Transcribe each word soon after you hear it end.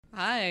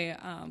Hi,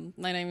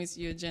 my name is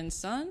Eugene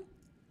Sun.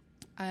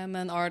 I am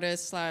an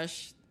artist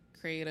slash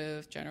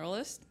creative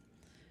generalist.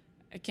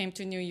 I came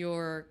to New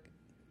York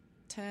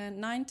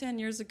 10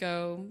 years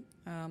ago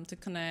to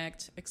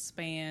connect,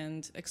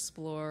 expand,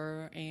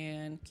 explore,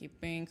 and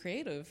keep being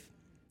creative.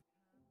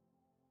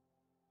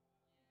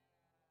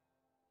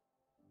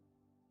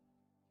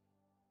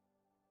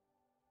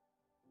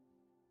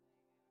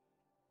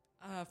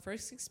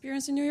 First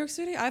experience in New York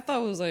City, I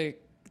thought it was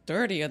like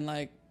dirty and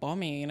like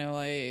bummy.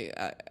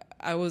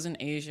 I was in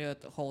Asia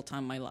the whole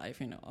time of my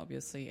life,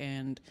 obviously,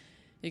 and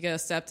you get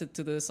accepted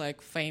to this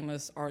like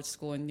famous art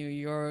school in New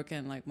York,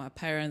 and like my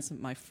parents and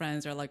my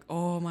friends are like,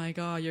 "Oh my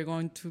God, you're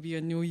going to be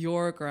a New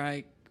Yorker."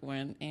 I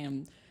went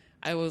and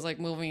I was like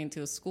moving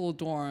into a school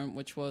dorm,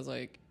 which was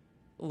like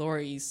Lower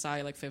East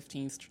Side, like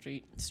 15th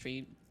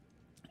Street,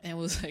 and it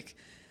was like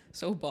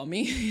so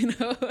bummy,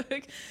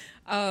 like,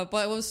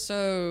 but it was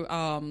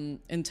so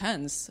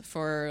intense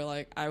for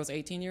like I was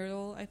 18 years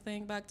old, I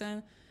think back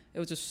then. It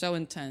was just so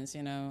intense,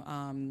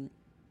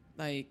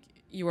 like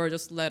you were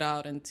just let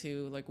out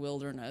into like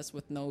wilderness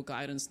with no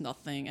guidance,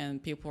 nothing,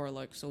 and people are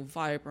like so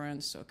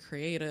vibrant, so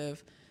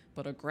creative,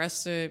 but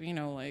aggressive.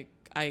 Like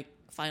I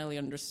finally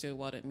understood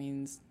what it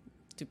means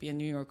to be a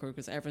New Yorker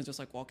because everyone's just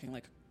like walking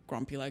like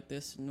grumpy like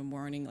this in the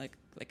morning, like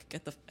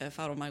get the f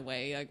out of my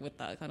way, like with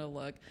that kind of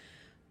look.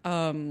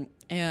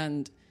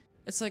 And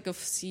it's like a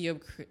sea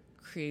of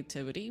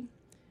creativity,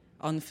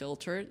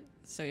 unfiltered.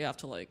 So you have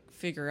to like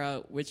figure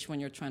out which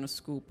one you're trying to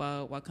scoop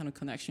out, what kind of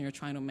connection you're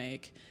trying to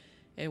make.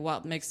 And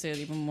what makes it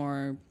even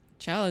more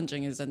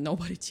challenging is that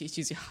nobody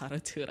teaches you how to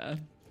do that.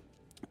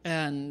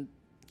 And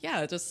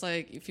yeah, just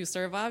like if you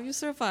survive, you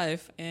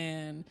survive.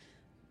 And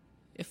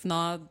if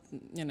not,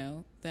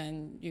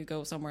 then you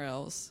go somewhere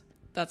else.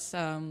 That's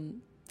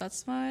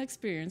my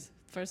experience,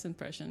 first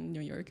impression,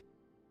 New York.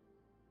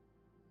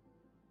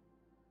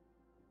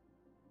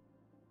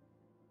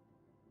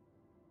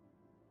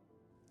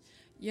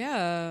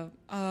 Yeah,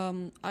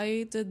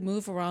 I did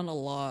move around a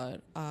lot.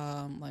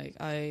 Like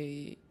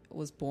I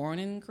was born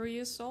in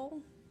Korea,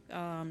 Seoul,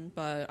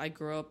 but I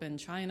grew up in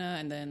China,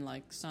 and then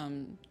like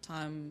some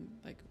time,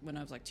 like when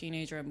I was like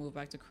teenager, I moved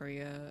back to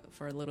Korea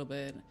for a little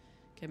bit,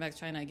 came back to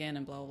China again,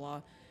 and blah blah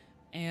blah.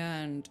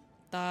 And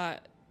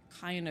that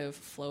kind of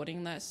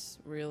floatingness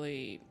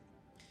really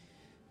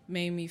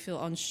made me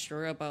feel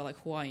unsure about like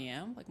who I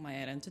am, like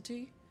my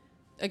identity.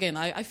 Again,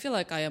 I feel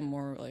like I am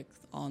more like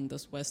on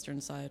this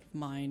Western side of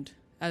mind,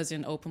 as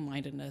in open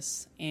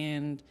mindedness.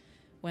 And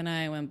when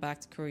I went back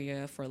to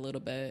Korea for a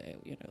little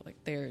bit,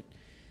 like their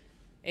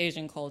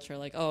Asian culture,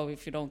 like, oh,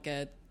 if you don't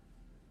get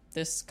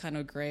this kind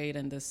of grade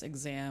and this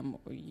exam,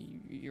 or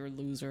you're a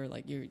loser,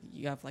 like you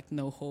have like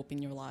no hope in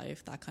your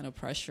life, that kind of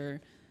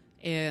pressure.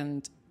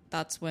 And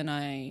that's when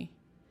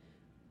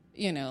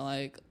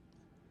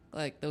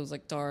like those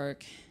like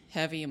dark,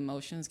 heavy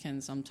emotions can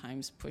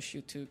sometimes push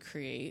you to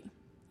create.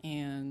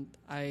 And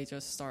I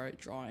just started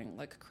drawing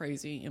like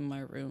crazy in my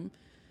room.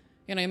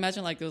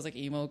 Imagine like those like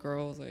emo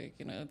girls, like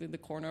in the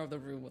corner of the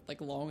room with like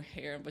long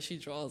hair, but she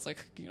draws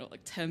like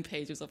like 10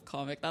 pages of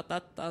comic.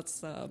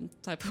 That's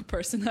type of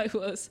person I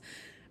was.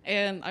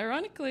 And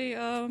ironically,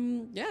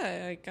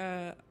 yeah, like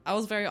I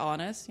was very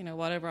honest.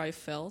 Whatever I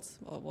felt,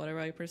 or whatever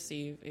I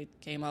perceived,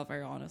 it came out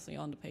very honestly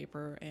on the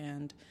paper.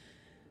 And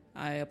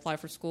I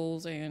applied for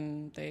schools,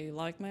 and they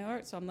liked my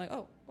art, so I'm like,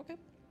 oh, okay.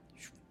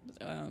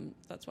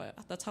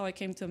 That's how I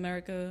came to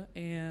America,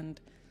 and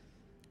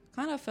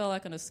kind of felt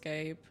like an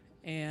escape.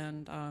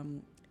 And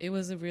it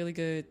was a really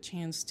good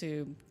chance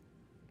to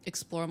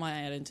explore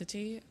my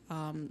identity,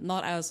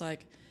 not as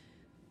like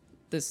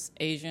this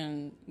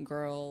Asian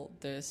girl,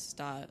 this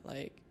that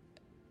like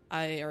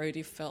I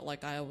already felt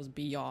like I was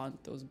beyond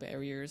those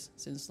barriers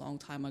since a long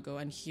time ago,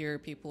 and here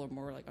people are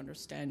more like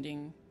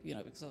understanding,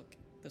 because like,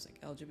 there's like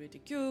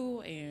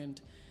LGBTQ and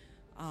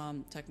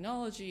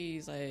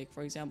technologies, like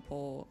for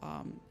example,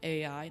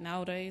 AI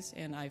nowadays,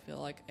 and I feel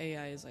like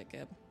AI is like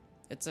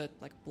it's a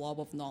like blob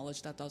of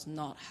knowledge that does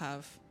not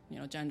have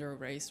gender or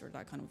race or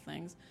that kind of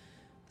things.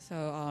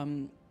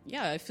 So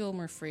yeah, I feel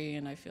more free,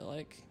 and I feel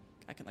like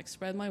I can like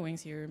spread my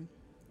wings here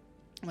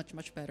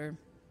much better.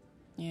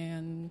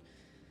 And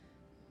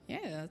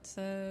yeah, that's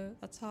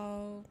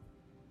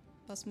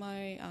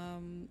my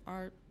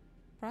art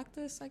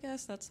practice, I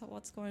guess. That's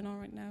what's going on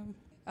right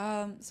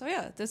now. So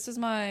yeah, this is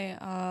my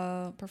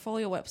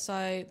portfolio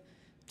website.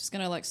 Just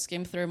gonna like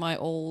skim through my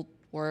old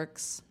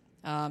works.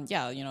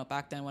 Yeah,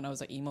 back then when I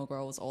was an emo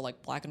girl, it was all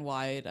like black and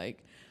white.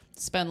 Like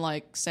spent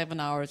like 7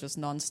 hours just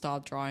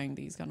nonstop drawing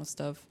these kind of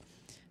stuff.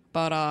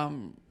 But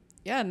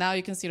yeah, now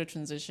you can see the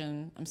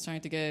transition. I'm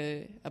starting to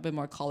get a bit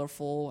more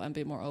colorful and a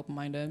bit more open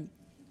minded.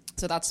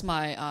 So that's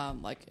my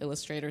like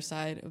illustrator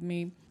side of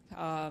me.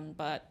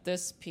 But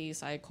this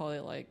piece, I call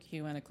it like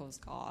human equals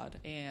God.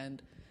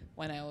 And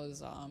when I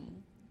was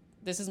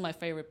this is my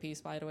favorite piece,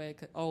 by the way,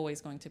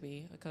 always going to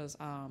be, because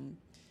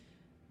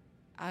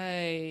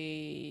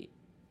I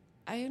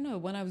I don't know,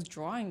 when I was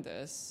drawing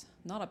this,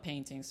 not a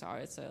painting,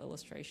 sorry, it's an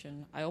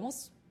illustration. I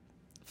almost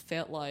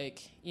felt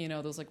like, you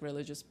know, those like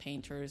religious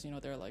painters, you know,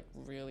 they're like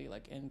really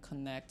like in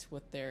connect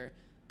with their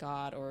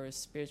God or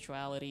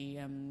spirituality,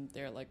 and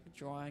they're like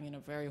drawing in a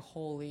very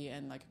holy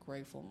and like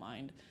grateful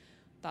mind.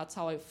 That's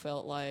how I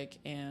felt like.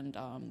 And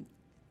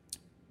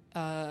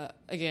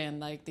again,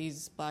 like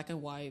these black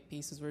and white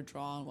pieces were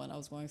drawn when I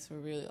was going through a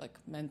really like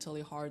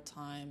mentally hard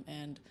time,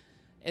 and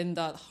in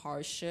that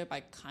hardship I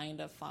kind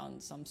of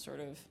found some sort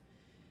of,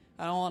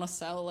 I don't want to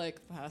sound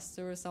like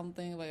pastor or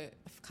something, but I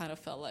kind of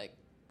felt like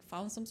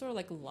found some sort of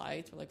like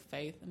light or like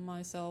faith in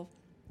myself.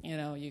 You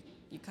know, you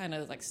kind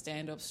of like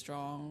stand up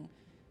strong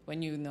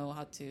when you know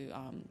how to,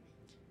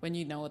 when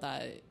you know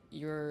that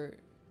you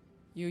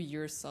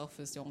yourself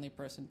is the only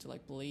person to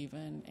like believe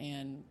in,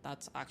 and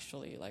that's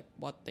actually like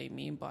what they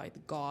mean by the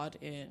God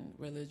in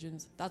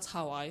religions. That's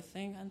how I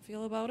think and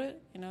feel about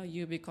it. You know,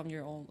 you become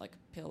your own like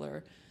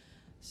pillar.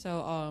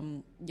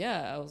 So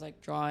yeah, I was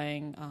like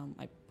drawing.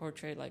 I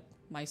portrayed like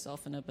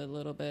myself in a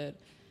little bit,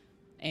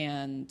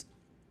 and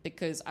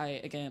because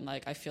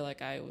I feel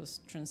like I was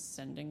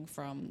transcending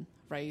from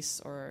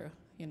race or,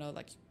 you know,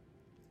 like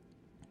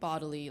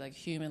bodily, like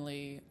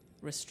humanly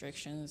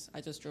restrictions.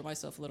 I just drew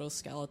myself a little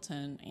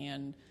skeleton,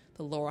 and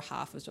the lower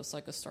half is just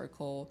like a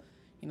circle,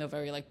 you know,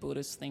 very like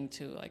Buddhist thing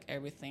too, like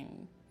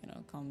everything, you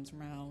know, comes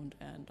around,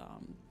 and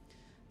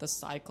the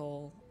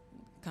cycle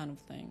kind of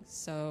thing.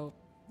 So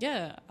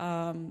yeah,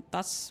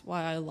 that's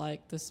why I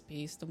like this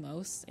piece the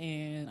most,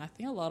 and I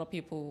think a lot of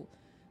people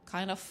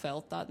kind of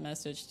felt that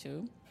message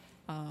too.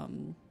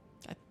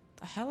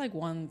 I had like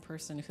one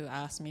person who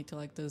asked me to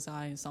like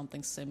design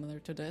something similar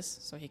to this,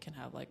 so he can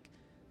have like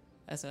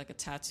as like a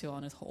tattoo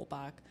on his whole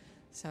back.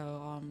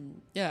 So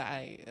yeah,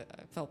 I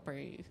felt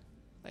pretty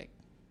like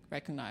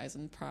recognized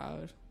and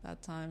proud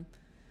that time.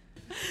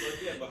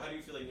 But how do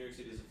you feel like New York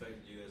City has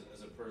affected you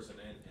as a person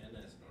and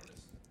as an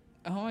artist?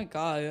 Oh my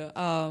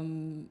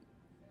god.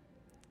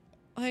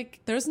 Like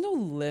there's no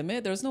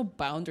limit, there's no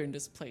boundary in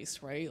this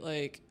place, right?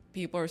 Like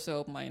people are so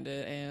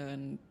open-minded,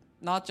 and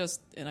not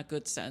just in a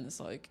good sense.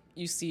 Like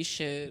you see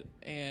shit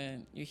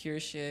and you hear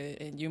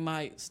shit, and you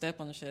might step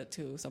on shit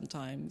too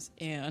sometimes.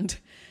 And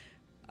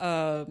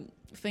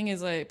thing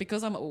is, like,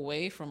 because I'm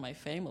away from my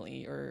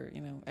family or,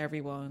 you know,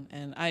 everyone,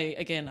 and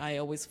I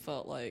always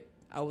felt like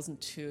I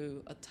wasn't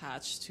too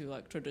attached to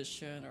like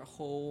tradition or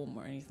home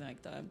or anything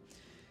like that.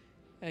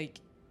 Like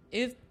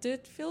it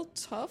did feel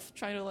tough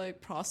trying to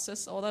like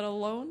process all that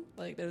alone.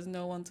 Like there's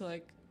no one to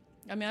like,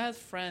 I mean, I had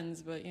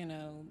friends, but you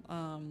know,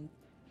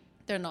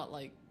 they're not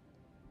like,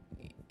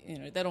 you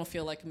know, they don't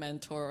feel like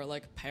mentor or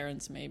like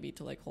parents maybe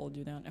to like hold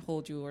you down,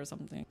 hold you or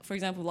something. For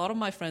example, a lot of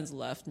my friends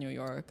left New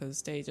York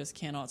because they just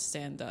cannot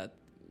stand that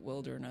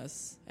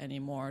wilderness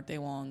anymore. They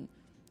want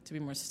to be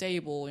more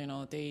stable, you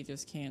know, they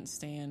just can't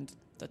stand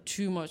the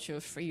too much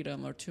of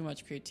freedom or too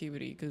much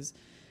creativity, because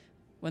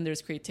when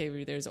there's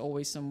creativity, there's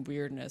always some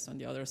weirdness on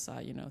the other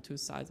side, you know, two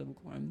sides of a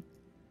coin.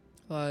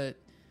 But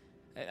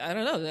I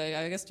don't know,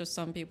 I guess just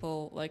some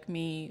people like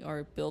me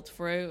are built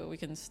for it. We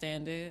can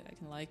stand it, I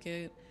can like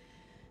it.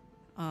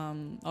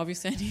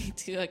 Obviously I need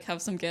to like have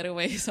some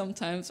getaway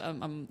sometimes.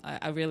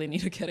 I really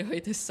need a getaway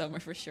this summer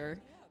for sure.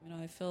 You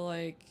know, I feel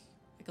like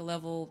a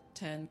level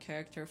 10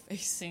 character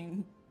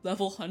facing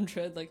level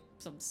 100, like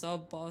some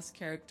sub boss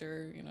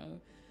character, you know.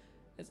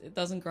 It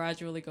doesn't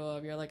gradually go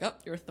up. You're like, oh,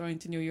 you're thrown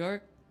to New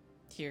York.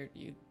 Here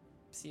you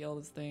see all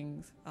these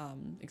things,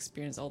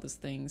 experience all these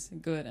things,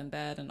 good and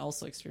bad, and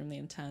also extremely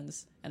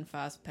intense and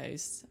fast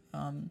paced.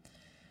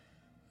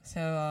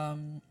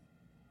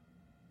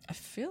 I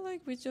feel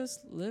like we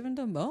just live in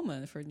the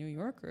moment for New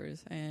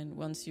Yorkers. And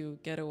once you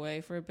get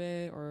away for a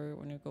bit, or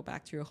when you go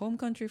back to your home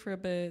country for a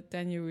bit,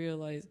 then you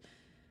realize,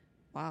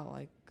 wow,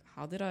 like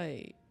how did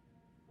I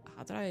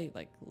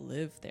like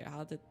live there?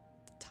 How did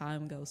the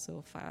time go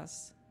so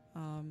fast?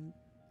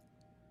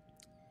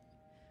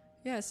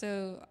 Yeah,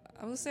 so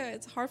I would say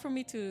it's hard for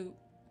me to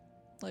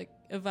like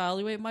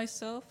evaluate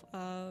myself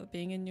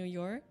being in New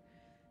York.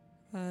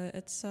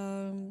 It's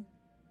I'm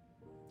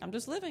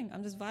just living,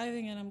 I'm just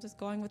vibing, and I'm just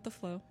going with the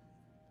flow.